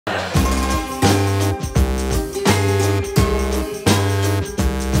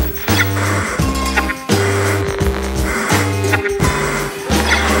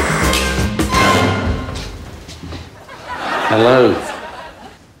Hello.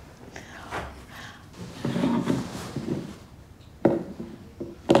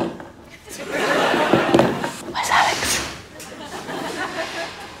 Where's Alex?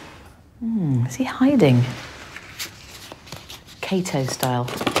 Is he hiding? Cato style.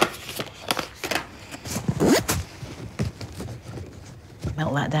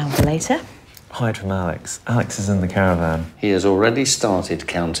 Melt that down for later. Hide from Alex. Alex is in the caravan. He has already started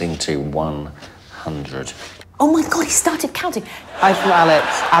counting to 100. Oh my God, he started counting. Hide from Alex.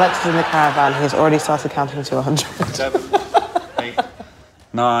 Alex is in the caravan. He has already started counting to 100. 7, 8,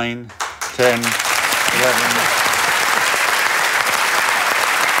 9, 10, 11.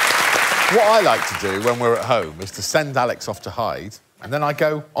 What I like to do when we're at home is to send Alex off to hide, and then I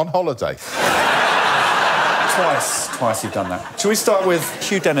go on holiday. Twice you've done that. Shall we start with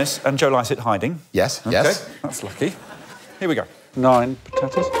Hugh Dennis and Joe Lycett hiding? Yes, okay. yes. That's lucky. Here we go. 9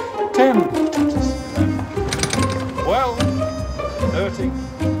 potatoes, 10 potatoes, 12, 13,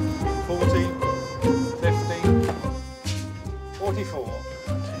 14, 15, 44,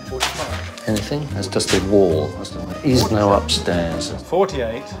 45. Anything? That's just a wall. He's no upstairs.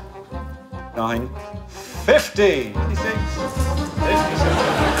 48, 9, 50, 56, 57,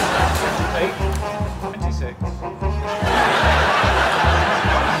 58, 26,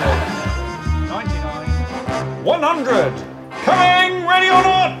 99, 100. Coming, ready or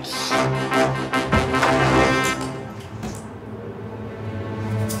not?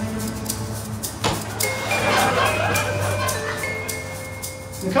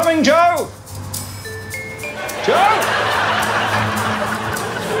 Coming, Joe. Joe.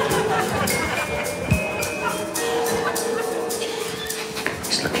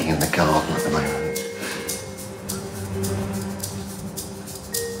 He's looking in the garden at the moment.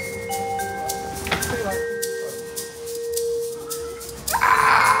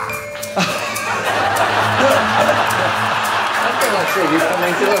 I see you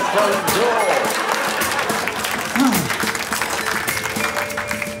coming to the front door.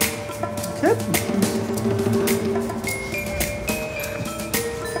 Good.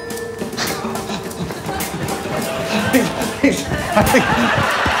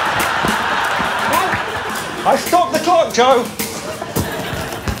 I stopped the clock, Joe.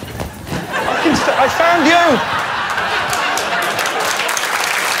 I found you.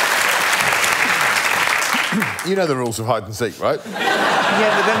 You know the rules of hide and seek, right?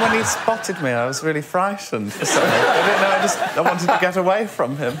 Yeah, but then when he spotted me, I was really frightened for something. I didn't know, I wanted to get away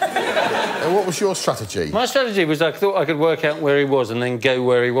from him. What was your strategy? My strategy was I thought I could work out where he was and then go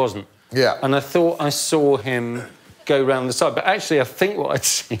where he wasn't. Yeah. And I thought I saw him go round the side. But actually, I think what I'd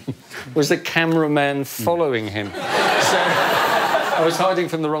seen was the cameraman following him. So I was hiding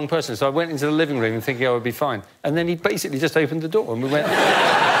from the wrong person. So I went into the living room and thinking I would be fine. And then he basically just opened the door and we went...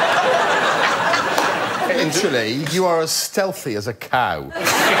 Literally, you are as stealthy as a cow. Do you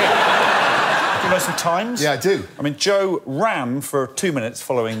know some times? Yeah, I do. I mean, Joe ran for 2 minutes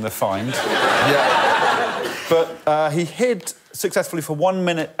following the find. Yeah. But he hid successfully for 1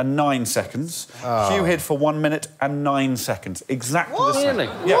 minute and 9 seconds. Oh. Hugh hid for 1 minute and 9 seconds. Exactly the same. Really?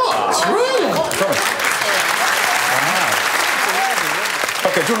 Yeah. What? Really? Wow.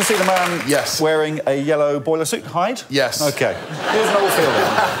 OK, do you want to see the man wearing a yellow boiler suit? Hide? Yes. OK. Here's Noel Fielding.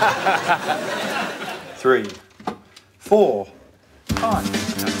 3, 4, 5,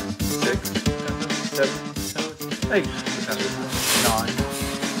 6, 7, 8, 9,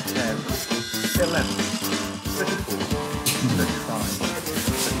 10, 11, 34,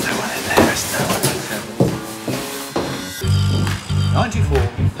 35. No one in there, there's no one in there. 94,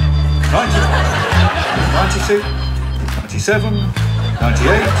 95, 96, 97,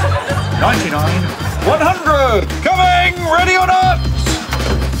 98, 99, 100! Coming! Ready or not?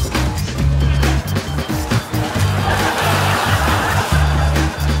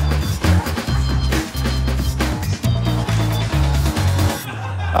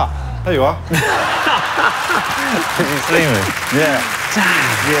 There you are. Did you see me? Yeah.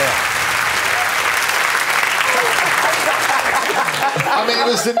 Yeah. I mean, it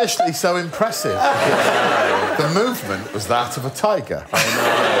was initially so impressive. The movement was that of a tiger. I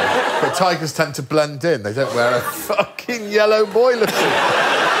know. But tigers tend to blend in. They don't wear a fucking yellow boiler suit.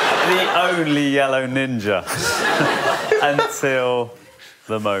 The only yellow ninja. Until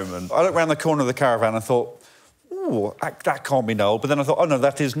the moment. I looked round the corner of the caravan and thought, ooh, that can't be Noel. But then I thought, oh, no,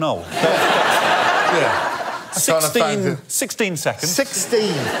 that is Noel. Yeah. 16 seconds.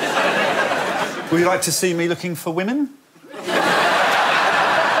 16. Would you like to see me looking for women?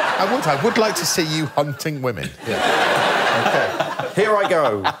 I would like to see you hunting women. Yeah. OK. Here I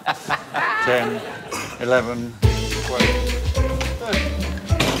go. 10, 11, 12, 13,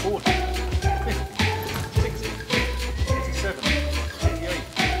 14, 15, 16, 17,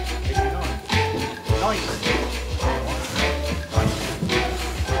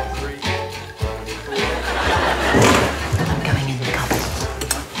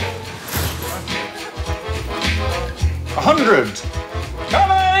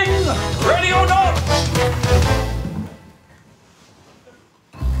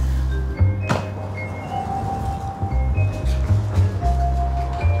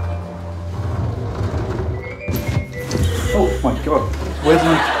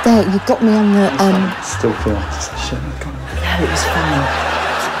 There, you got me on the, Still feel shit. No, it was fine.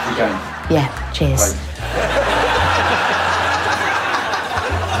 Again. Yeah, cheers.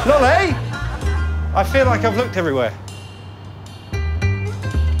 Lolly! I feel like I've looked everywhere.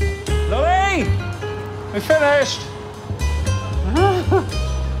 Lolly! We finished!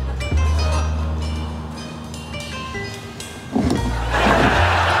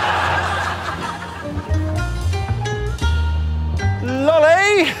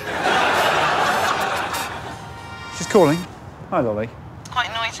 Lolly! She's calling. Hi, Lolly. It's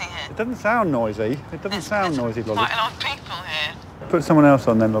quite noisy here. It doesn't sound noisy. It doesn't sound noisy, Lolly. Quite a lot of people here. Put someone else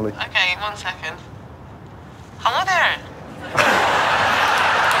on then, Lolly. Okay, 1 second. Hello there.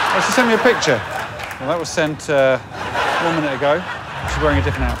 Oh, she sent me a picture. Well, that was sent 1 minute ago. She's wearing a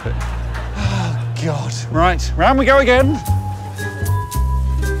different outfit. Oh, God. Right, round we go again.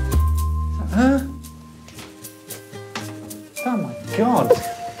 Huh? Oh, my God.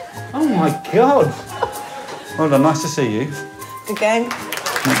 Oh, my God. Well done, nice to see you. Good game.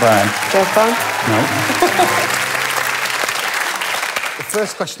 Not bad. Do you have fun? No. The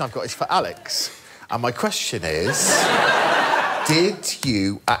first question I've got is for Alex. And my question is, did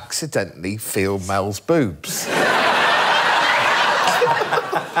you accidentally feel Mel's boobs?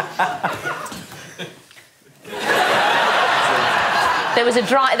 There was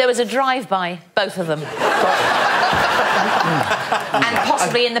a drive-by, both of them. And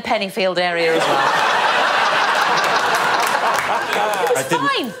possibly in the Pennyfield area as well. It was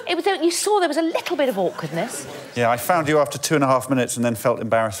fine. It was, you saw there was a little bit of awkwardness. Yeah, I found you after 2.5 minutes and then felt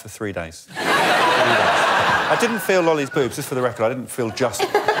embarrassed for 3 days. I didn't feel Lolly's boobs, just for the record. I didn't feel just...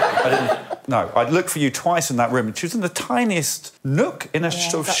 No, I'd looked for you twice in that room. And she was in the tiniest nook in a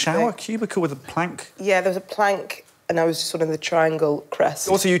sort of shower cubicle with a plank. Yeah, there was a plank and I was sort of in the triangle crest.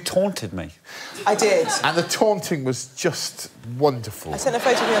 Also, you taunted me. I did. And the taunting was just wonderful. I sent a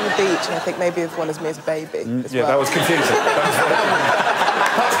photo of me on the beach and I think maybe of one as me as a baby as Yeah, well. that was confusing.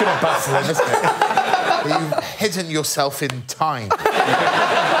 That's going to battle him, isn't it? You've hidden yourself in time.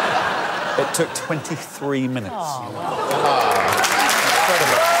 It took 23 minutes.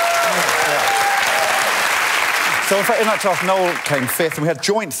 So in fact, in that task, Noel came 5th, and we had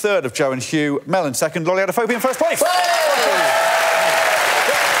joint 3rd of Joe and Hugh, Mel in 2nd, Lolly Adefope in 1st place.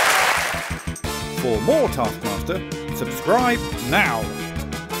 For more Taskmaster, subscribe now.